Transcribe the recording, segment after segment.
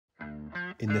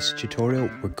In this tutorial,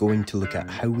 we're going to look at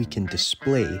how we can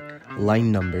display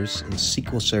line numbers in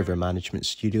SQL Server Management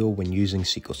Studio when using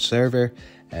SQL Server,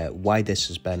 why this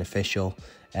is beneficial,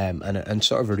 and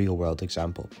sort of a real-world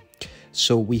example.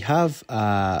 So we have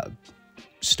a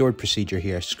stored procedure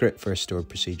here, a script for a stored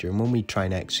procedure, and when we try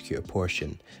and execute a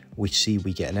portion, we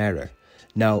get an error.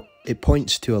 Now, it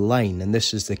points to a line, and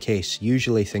this is the case.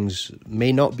 Usually things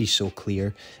may not be so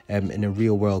clear in a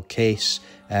real-world case,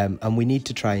 and we need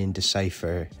to try and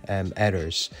decipher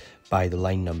errors by the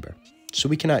line number. So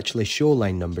we can actually show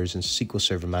line numbers in SQL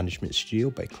Server Management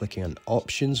Studio by clicking on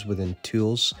Options within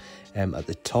Tools at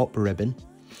the top ribbon,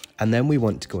 and then we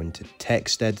want to go into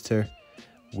Text Editor.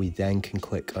 We then can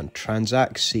click on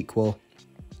Transact SQL,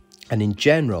 and in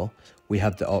general, we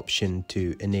have the option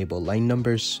to enable line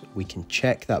numbers. We can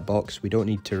check that box. We don't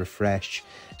need to refresh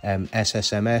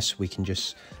SSMS. We can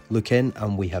just look in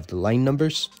and we have the line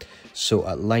numbers. So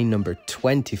at line number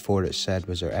 24, it said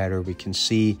was our error. We can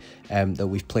see that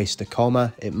we've placed a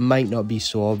comma. It might not be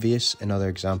so obvious in other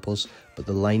examples, but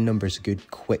the line number is a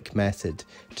good quick method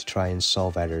to try and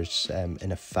solve errors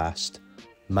in a fast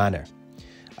manner.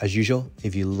 As usual,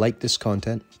 if you like this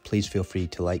content, please feel free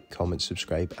to like, comment,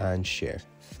 subscribe, and share.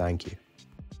 Thank you.